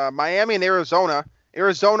interesting. Miami and Arizona.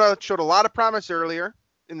 Arizona showed a lot of promise earlier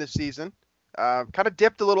in the season. Kind of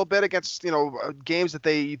dipped a little bit against, games that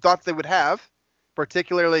they thought they would have,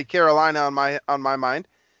 particularly Carolina on my mind.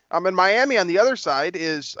 And Miami on the other side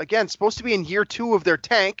is, again, supposed to be in year 2 of their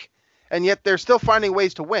tank, and yet they're still finding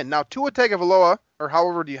ways to win. Now, Tua Tagovailoa, or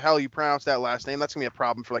however the hell you pronounce that last name, that's going to be a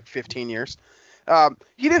problem for like 15 years.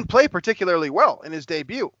 He didn't play particularly well in his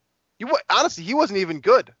debut. Honestly, he wasn't even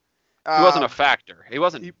good. He wasn't a factor. He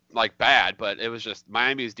wasn't bad, but it was just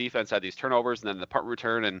Miami's defense had these turnovers and then the punt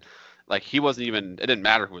return, and he wasn't even. It didn't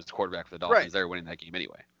matter who was the quarterback for the Dolphins. Right. They were winning that game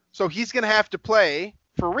anyway. So he's going to have to play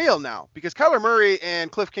for real now because Kyler Murray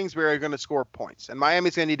and Cliff Kingsbury are going to score points, and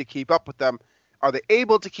Miami's going to need to keep up with them. Are they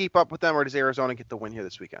able to keep up with them, or does Arizona get the win here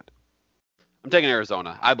this weekend? I'm taking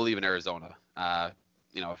Arizona. I believe in Arizona.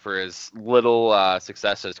 For as little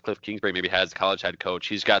success as Cliff Kingsbury maybe has as a college head coach,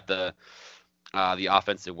 he's got the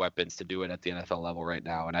offensive weapons to do it at the NFL level right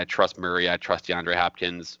now. And I trust Murray. I trust DeAndre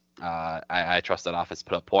Hopkins. I trust that offense to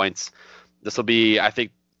put up points. This will be, I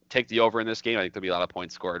think, take the over in this game. I think there'll be a lot of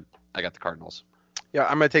points scored. I got the Cardinals. Yeah,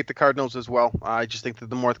 I'm going to take the Cardinals as well. I just think they're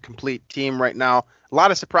the more complete team right now. A lot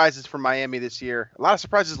of surprises from Miami this year. A lot of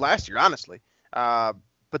surprises last year, honestly.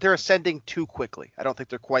 But they're ascending too quickly. I don't think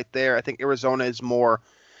they're quite there. I think Arizona is more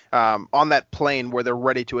on that plane where they're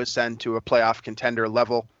ready to ascend to a playoff contender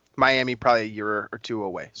level. Miami probably a year or 2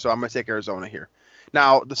 away. So I'm going to take Arizona here.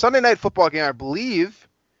 Now, the Sunday night football game, I believe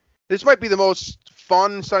this might be the most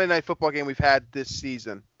fun Sunday night football game we've had this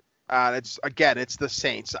season. It's the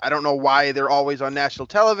Saints. I don't know why they're always on national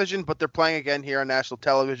television, but they're playing again here on national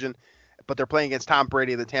television. But they're playing against Tom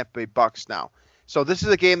Brady and the Tampa Bay Bucks now. So this is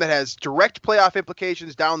a game that has direct playoff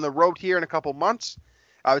implications down the road here in a couple months.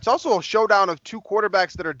 It's also a showdown of two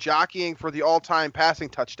quarterbacks that are jockeying for the all-time passing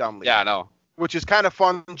touchdown lead. Yeah, I know. Which is kind of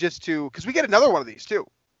fun because we get another one of these too.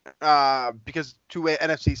 Because two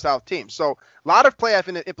NFC South teams. So a lot of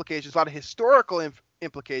playoff implications, a lot of historical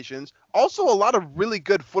implications. Also a lot of really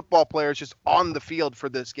good football players just on the field for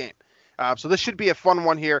this game. So this should be a fun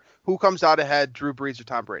one here. Who comes out ahead, Drew Brees or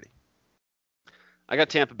Tom Brady? I got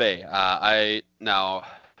Tampa Bay. I've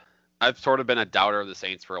sort of been a doubter of the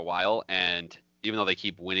Saints for a while, and even though they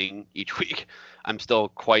keep winning each week, I'm still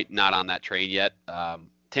quite not on that train yet.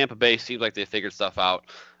 Tampa Bay seems like they figured stuff out.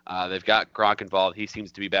 They've got Gronk involved. He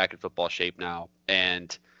seems to be back in football shape now.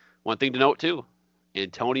 And one thing to note, too,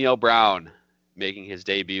 Antonio Brown making his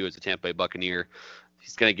debut as a Tampa Bay Buccaneer.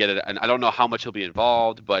 He's going to get it, and I don't know how much he'll be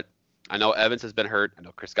involved, but I know Evans has been hurt. I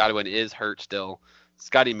know Chris Godwin is hurt still.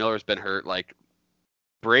 Scotty Miller's been hurt. Like,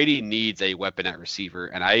 Brady needs a weapon at receiver,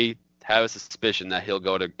 and I have a suspicion that he'll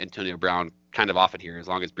go to Antonio Brown kind of often here as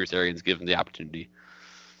long as Bruce Arians gives him the opportunity.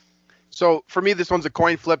 So for me, this one's a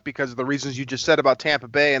coin flip because of the reasons you just said about Tampa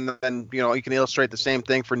Bay, and then you can illustrate the same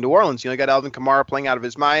thing for New Orleans. You got Alvin Kamara playing out of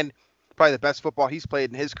his mind, probably the best football he's played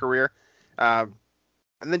in his career, and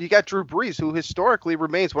then you got Drew Brees, who historically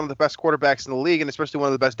remains one of the best quarterbacks in the league, and especially one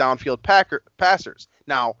of the best downfield passers.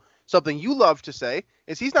 Now, something you love to say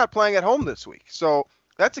is he's not playing at home this week, so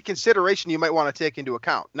that's a consideration you might want to take into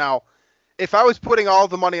account. Now, if I was putting all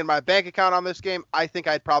the money in my bank account on this game, I think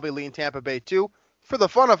I'd probably lean Tampa Bay too. For the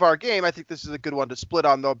fun of our game, I think this is a good one to split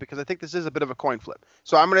on, though, because I think this is a bit of a coin flip.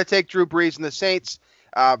 So I'm going to take Drew Brees and the Saints.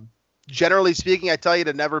 Generally speaking, I tell you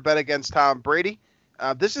to never bet against Tom Brady.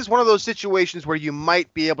 This is one of those situations where you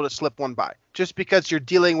might be able to slip one by, just because you're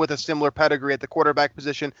dealing with a similar pedigree at the quarterback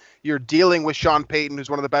position. You're dealing with Sean Payton, who's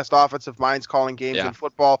one of the best offensive minds calling games in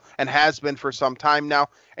football and has been for some time now.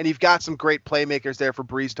 And you've got some great playmakers there for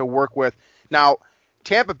Brees to work with. Now,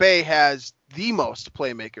 Tampa Bay has the most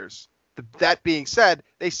playmakers. That being said,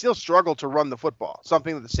 they still struggle to run the football,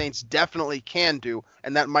 something that the Saints definitely can do,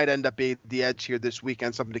 and that might end up being the edge here this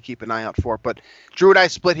weekend, something to keep an eye out for. But Drew and I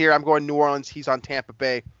split here. I'm going New Orleans. He's on Tampa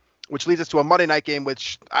Bay, which leads us to a Monday night game,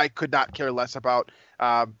 which I could not care less about.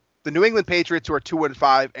 The New England Patriots, who are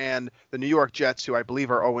 2-5, and the New York Jets, who I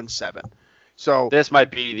believe are 0-7. So this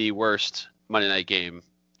might be the worst Monday night game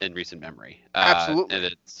in recent memory. Absolutely.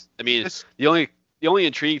 And the only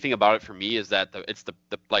intriguing thing about it for me is that it's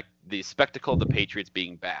the spectacle of the Patriots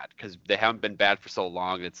being bad, because they haven't been bad for so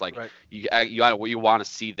long. It's like right. you want to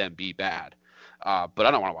see them be bad, but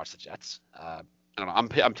I don't want to watch the Jets. I don't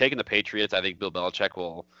know. I'm taking the Patriots. I think Bill Belichick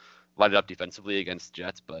will light it up defensively against the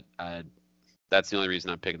Jets, but that's the only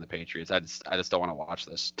reason I'm picking the Patriots. I just don't want to watch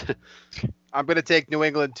this. I'm going to take New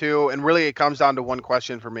England too, and really it comes down to one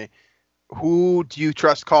question for me: who do you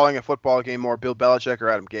trust calling a football game more, Bill Belichick or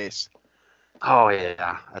Adam Gase? Oh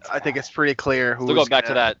yeah, I think it's pretty clear. Still go back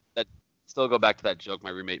to that joke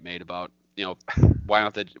my roommate made about why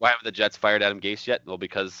haven't the Jets fired Adam Gase yet? Well,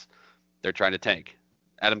 because they're trying to tank.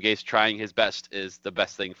 Adam Gase trying his best is the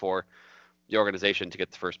best thing for the organization to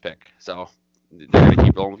get the first pick. So they're going to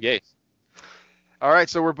keep rolling with Gase. All right,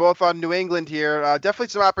 so we're both on New England here. Definitely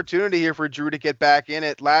some opportunity here for Drew to get back in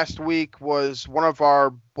it. Last week was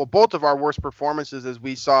both of our worst performances, as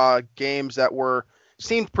we saw games that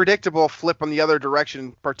seemed predictable flip on the other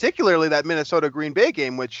direction, particularly that Minnesota Green Bay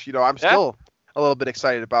game, which I'm still a little bit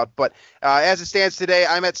excited about. But as it stands today,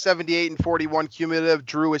 I'm at 78-41 cumulative.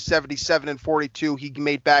 Drew is 77-42. He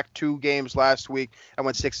made back 2 games last week. I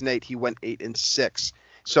went 6-8. He went 8-6.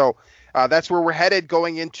 So that's where we're headed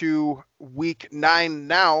going into week 9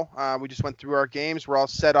 now. We just went through our games. We're all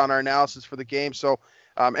set on our analysis for the game. So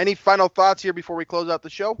any final thoughts here before we close out the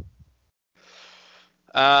show?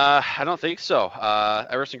 I don't think so.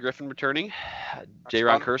 Everson Griffin returning,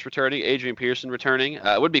 J-Ron Kearse returning, Adrian Peterson returning.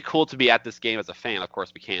 It would be cool to be at this game as a fan. Of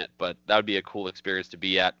course we can't, but that would be a cool experience to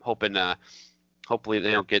be at. Hopefully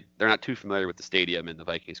they're not too familiar with the stadium and the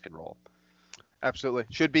Vikings can roll.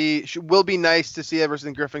 Absolutely. Will be nice to see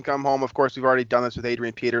Everson Griffin come home. Of course, we've already done this with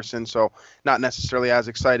Adrian Peterson, so not necessarily as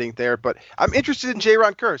exciting there. But I'm interested in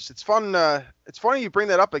J-Ron Kearse. It's fun. It's funny you bring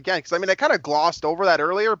that up again, because I kind of glossed over that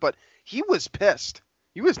earlier, but he was pissed.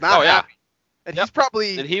 He was not happy. And he's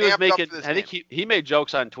probably he was making. I think he made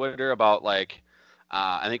jokes on Twitter about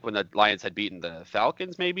I think when the Lions had beaten the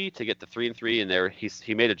Falcons maybe to get to 3-3, and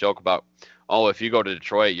he made a joke about, if you go to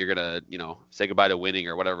Detroit, you're gonna say goodbye to winning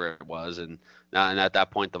or whatever it was, and at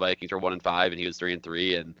that point the Vikings were 1-5 and he was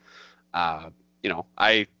 3-3, and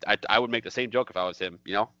I would make the same joke if I was him,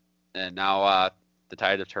 and now the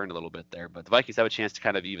tide have turned a little bit there, but the Vikings have a chance to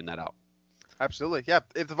kind of even that out. Absolutely, yeah.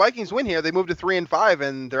 If the Vikings win here, they move to 3-5,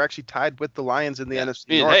 and they're actually tied with the Lions in the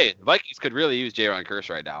NFC North. Hey, the Vikings could really use J-Ron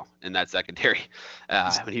Kearse right now in that secondary.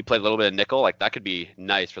 When he played a little bit of nickel, that could be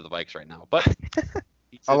nice for the Vikes right now. But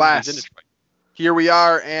alas, here we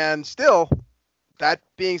are, and still, that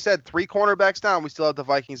being said, 3 cornerbacks down, we still have the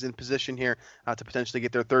Vikings in position here to potentially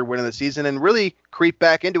get their 3rd win of the season and really creep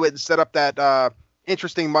back into it and set up that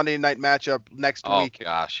interesting Monday night matchup next week. Oh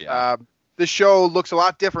gosh, yeah. The show looks a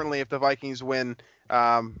lot differently if the Vikings win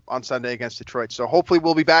on Sunday against Detroit. So hopefully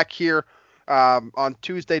we'll be back here on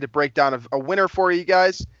Tuesday to break down a winner for you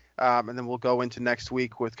guys. And then we'll go into next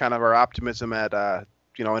week with kind of our optimism at, an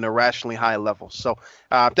irrationally high level. So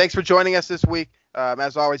thanks for joining us this week.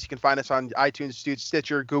 As always, you can find us on iTunes,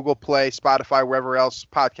 Stitcher, Google Play, Spotify, wherever else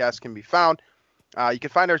podcasts can be found. You can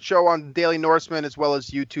find our show on Daily Norseman as well as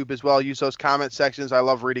YouTube as well. Use those comment sections. I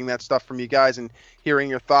love reading that stuff from you guys and hearing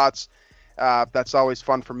your thoughts. That's always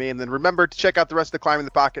fun for me. And then remember to check out the rest of the Climbing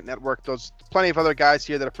the Pocket Network. There's plenty of other guys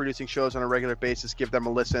here that are producing shows on a regular basis. Give them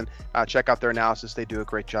a listen. Check out their analysis. They do a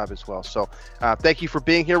great job as well. So thank you for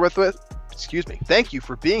being here with us. Thank you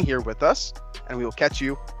for being here with us, and we will catch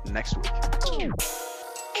you next week.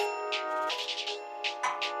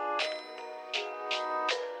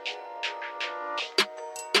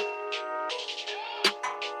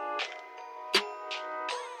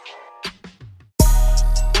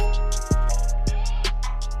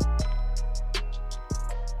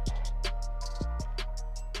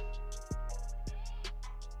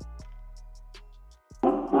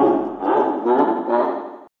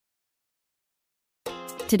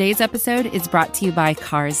 Today's episode is brought to you by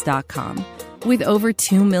Cars.com. With over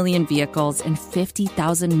 2 million vehicles and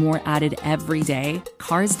 50,000 more added every day,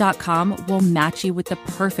 Cars.com will match you with the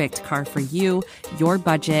perfect car for you, your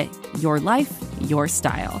budget, your life, your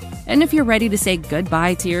style. And if you're ready to say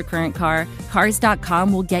goodbye to your current car,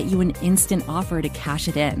 Cars.com will get you an instant offer to cash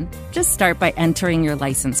it in. Just start by entering your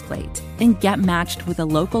license plate and get matched with a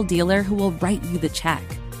local dealer who will write you the check.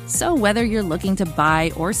 So whether you're looking to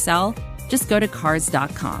buy or sell, just go to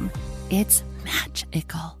Cars.com. It's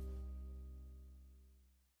magical.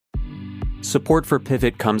 Support for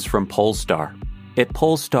Pivot comes from Polestar. At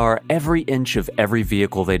Polestar, every inch of every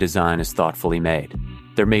vehicle they design is thoughtfully made.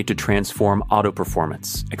 They're made to transform auto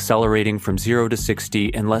performance, accelerating from 0 to 60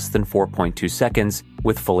 in less than 4.2 seconds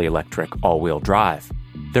with fully electric all-wheel drive.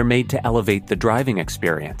 They're made to elevate the driving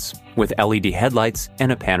experience with LED headlights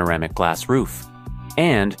and a panoramic glass roof.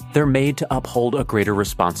 And they're made to uphold a greater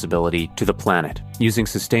responsibility to the planet, using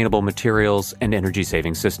sustainable materials and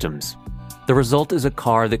energy-saving systems. The result is a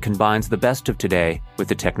car that combines the best of today with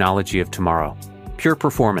the technology of tomorrow. Pure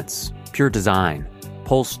performance, pure design.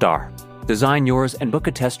 Polestar. Design yours and book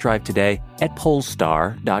a test drive today at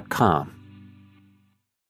polestar.com.